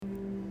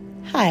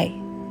Hi,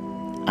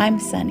 I'm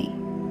Sunny,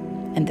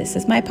 and this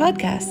is my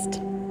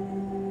podcast,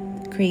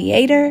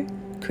 Creator,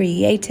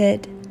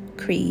 Created,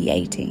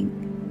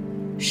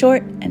 Creating.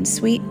 Short and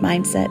sweet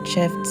mindset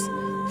shifts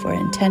for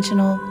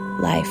intentional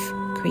life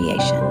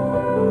creation.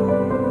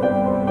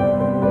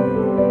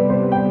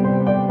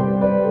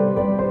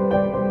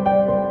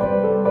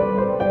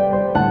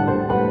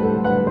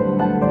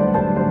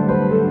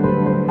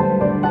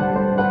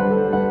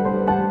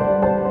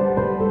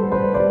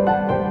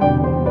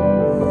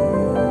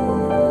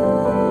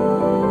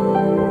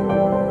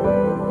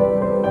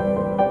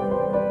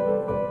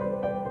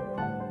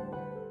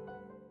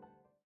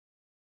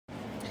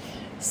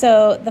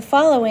 So the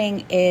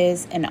following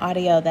is an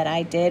audio that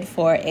I did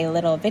for a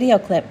little video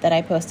clip that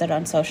I posted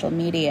on social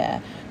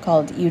media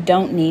called "You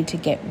Don't Need to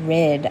Get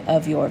Rid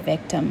of Your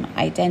Victim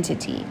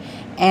Identity."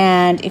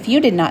 And if you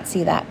did not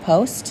see that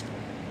post,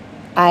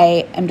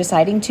 I am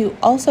deciding to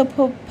also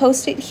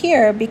post it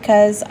here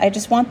because I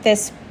just want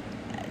this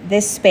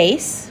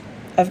space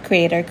of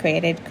creator,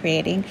 created,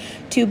 creating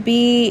to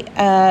be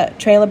a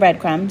trail of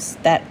breadcrumbs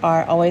that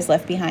are always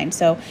left behind.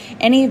 So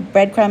any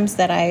breadcrumbs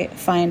that I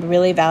find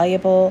really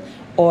valuable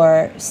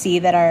or see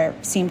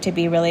that seem to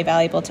be really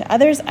valuable to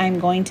others, I'm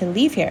going to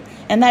leave here.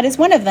 And that is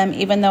one of them.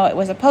 Even though it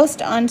was a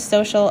post on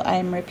social,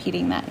 I'm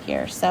repeating that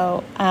here.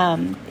 So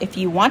if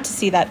you want to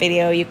see that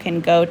video, you can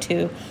go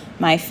to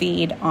my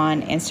feed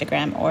on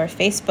Instagram or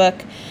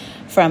Facebook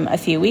from a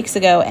few weeks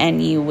ago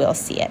and you will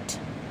see it.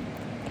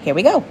 Here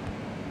we go.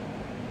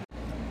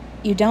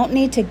 You don't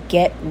need to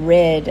get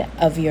rid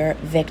of your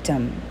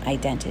victim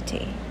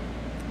identity,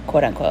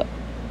 quote unquote.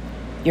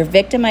 Your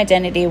victim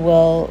identity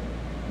will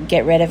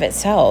get rid of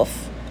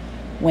itself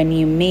when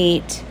you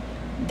meet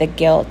the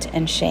guilt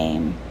and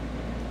shame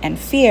and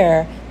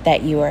fear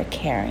that you are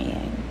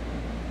carrying.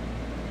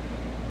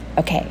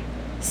 Okay,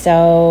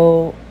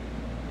 so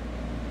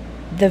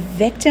the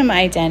victim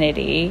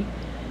identity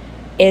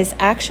is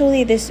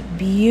actually this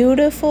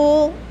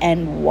beautiful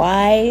and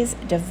wise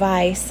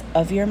device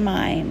of your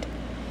mind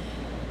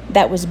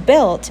that was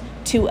built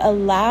to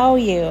allow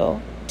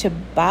you to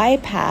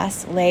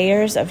bypass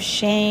layers of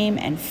shame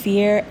and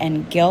fear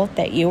and guilt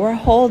that you are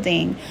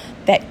holding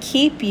that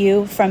keep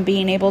you from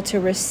being able to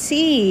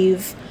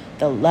receive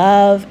the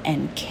love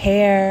and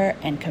care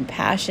and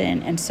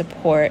compassion and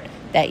support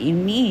that you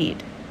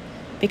need.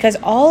 Because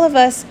all of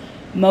us,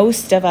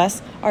 most of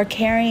us, are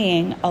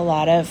carrying a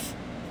lot of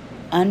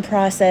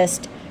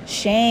unprocessed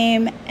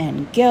shame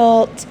and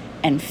guilt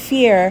and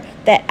fear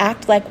that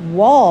act like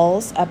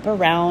walls up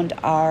around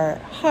our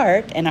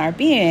heart and our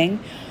being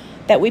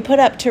that we put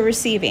up to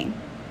receiving.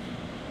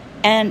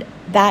 And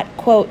that,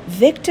 quote,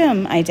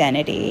 victim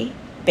identity,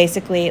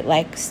 basically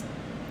like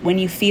when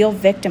you feel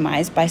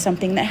victimized by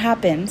something that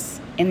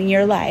happens in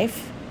your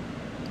life,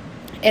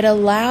 it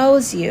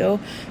allows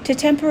you to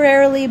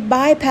temporarily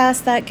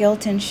bypass that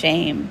guilt and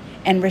shame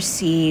and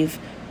receive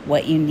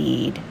what you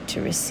need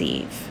to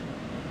receive.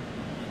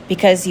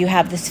 Because you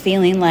have this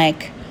feeling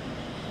like,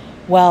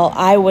 well,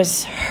 I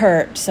was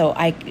hurt, so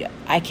I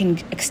can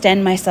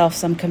extend myself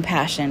some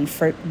compassion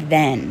for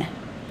then.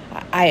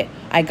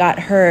 I got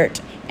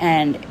hurt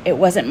and it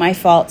wasn't my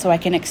fault, so I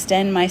can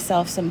extend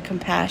myself some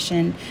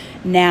compassion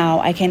now.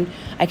 I can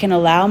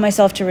allow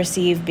myself to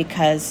receive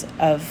because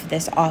of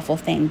this awful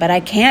thing, but I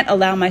can't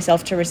allow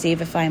myself to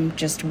receive if I'm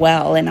just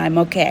well and I'm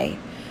okay.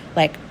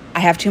 Like,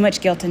 I have too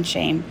much guilt and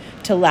shame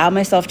to allow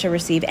myself to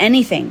receive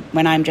anything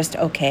when I'm just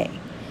okay.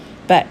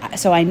 But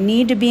so I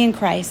need to be in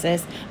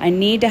crisis. I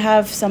need to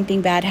have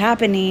something bad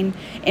happening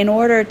in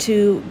order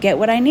to get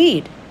what I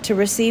need, to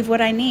receive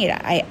what I need.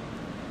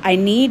 I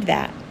need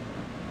that.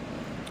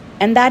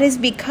 And that is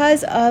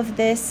because of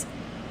this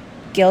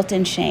guilt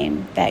and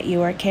shame that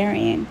you are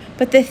carrying.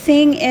 But the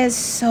thing is,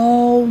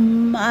 so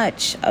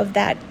much of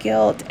that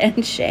guilt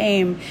and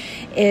shame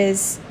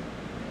is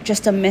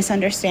just a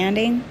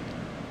misunderstanding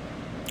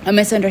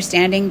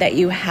that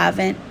you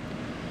haven't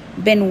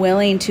been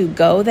willing to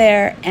go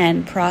there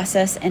and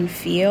process and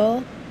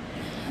feel.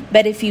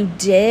 But if you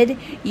did,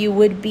 you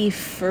would be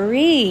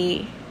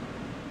free.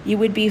 You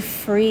would be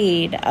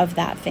freed of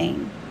that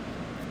thing.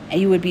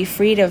 And you would be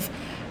freed of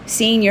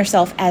seeing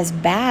yourself as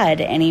bad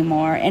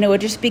anymore. And it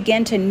would just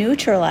begin to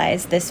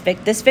neutralize this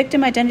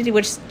victim identity,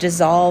 which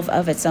dissolve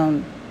of its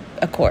own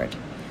accord.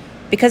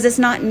 Because it's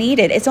not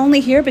needed. It's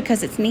only here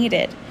because it's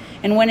needed.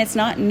 And when it's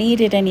not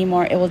needed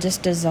anymore, it will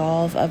just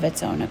dissolve of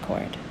its own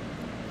accord.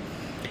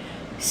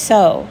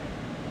 So,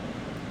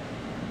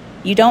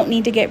 you don't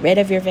need to get rid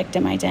of your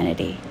victim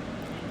identity.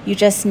 You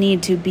just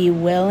need to be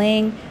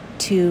willing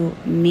to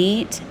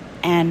meet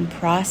and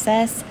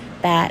process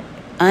that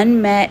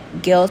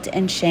unmet guilt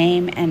and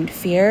shame and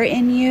fear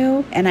in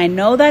you. And I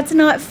know that's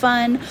not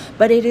fun,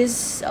 but it is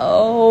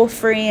so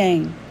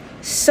freeing.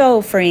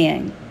 So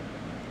freeing.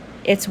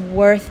 It's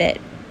worth it.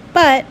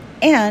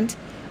 And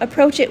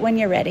approach it when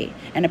you're ready.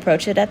 And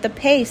approach it at the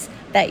pace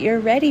that you're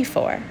ready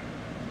for.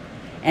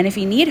 And if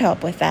you need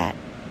help with that,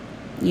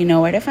 you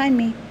know where to find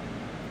me.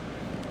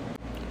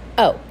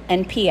 Oh,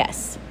 and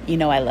P.S. You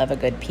know I love a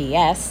good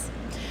P.S.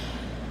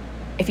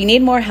 If you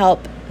need more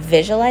help,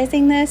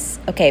 visualizing this,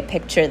 okay,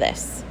 picture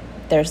this.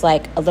 There's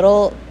like a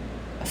little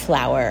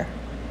flower,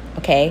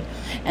 okay?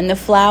 And the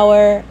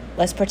flower,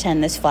 let's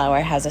pretend this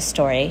flower has a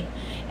story.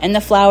 And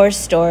the flower's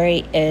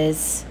story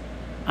is,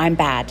 I'm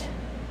bad,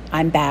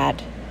 I'm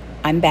bad,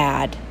 I'm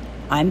bad,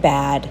 I'm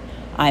bad,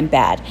 I'm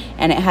bad.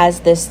 And it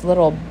has this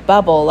little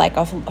bubble, like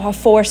a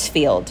force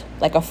field,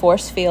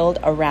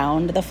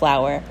 around the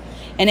flower.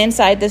 And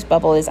inside this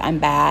bubble is, I'm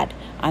bad,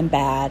 I'm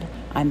bad,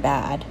 I'm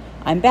bad,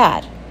 I'm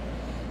bad.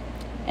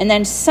 And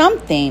then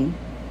something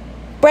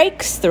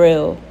breaks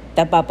through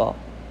the bubble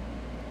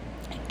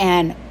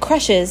and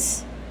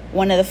crushes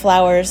one of the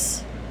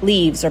flower's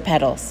leaves or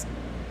petals.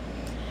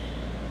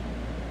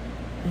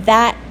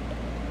 That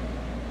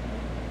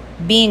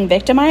being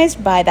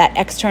victimized by that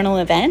external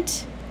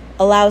event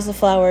allows the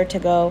flower to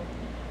go,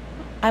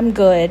 I'm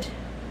good.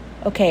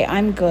 Okay,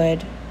 I'm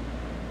good.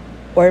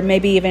 Or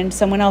maybe even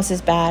someone else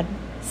is bad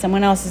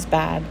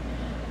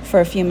for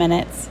a few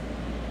minutes.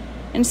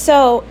 And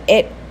so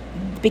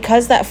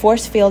because that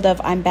force field of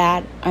I'm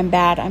bad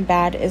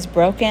is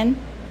broken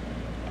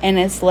and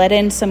it's let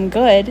in some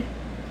good,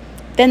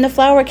 then the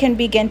flower can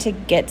begin to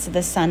get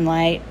the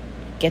sunlight,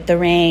 get the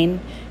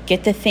rain,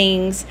 get the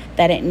things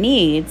that it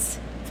needs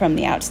from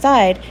the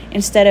outside,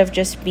 instead of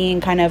just being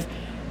kind of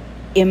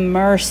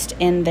immersed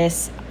in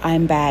this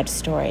I'm bad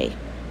story.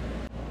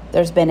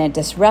 There's been a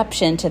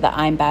disruption to the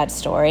I'm bad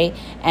story,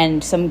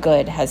 and some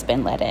good has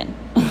been let in.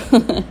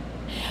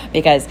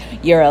 Because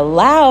you're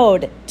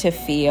allowed to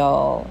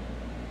feel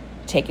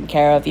taken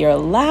care of. You're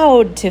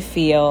allowed to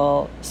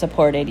feel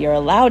supported. You're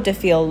allowed to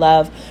feel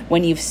love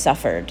when you've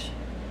suffered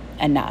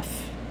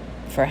enough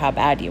for how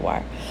bad you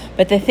are.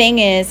 But the thing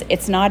is,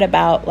 it's not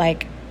about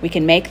we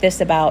can make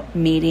this about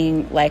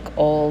meeting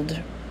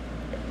old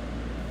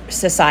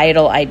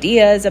societal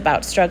ideas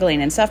about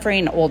struggling and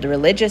suffering, old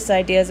religious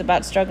ideas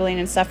about struggling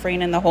and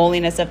suffering and the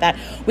holiness of that.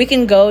 We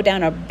can go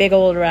down a big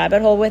old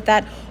rabbit hole with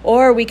that,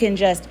 or we can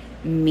just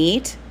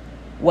meet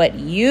what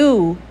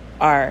you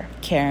are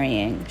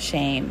carrying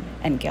shame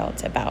and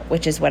guilt about,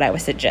 which is what I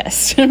would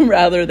suggest,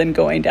 rather than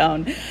going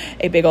down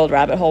a big old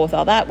rabbit hole with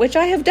all that, which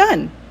I have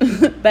done.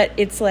 But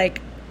it's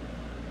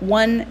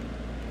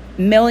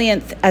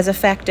 1/1,000,000th as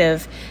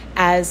effective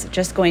as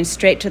just going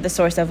straight to the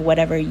source of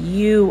whatever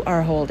you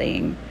are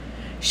holding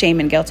shame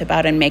and guilt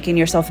about and making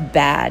yourself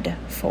bad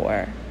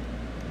for,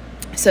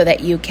 so that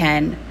you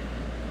can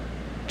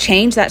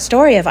change that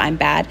story of I'm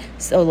bad.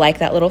 So like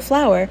that little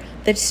flower,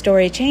 the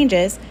story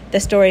changes, the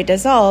story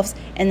dissolves,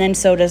 and then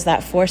so does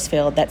that force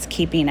field that's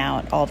keeping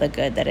out all the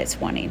good that it's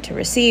wanting to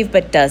receive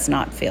but does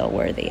not feel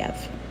worthy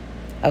of.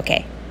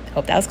 Okay,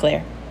 hope that was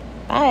clear.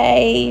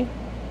 Bye.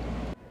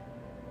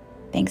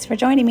 Thanks for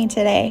joining me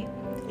today.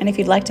 And if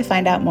you'd like to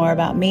find out more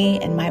about me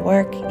and my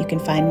work, you can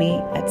find me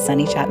at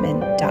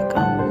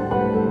sunnychapman.com.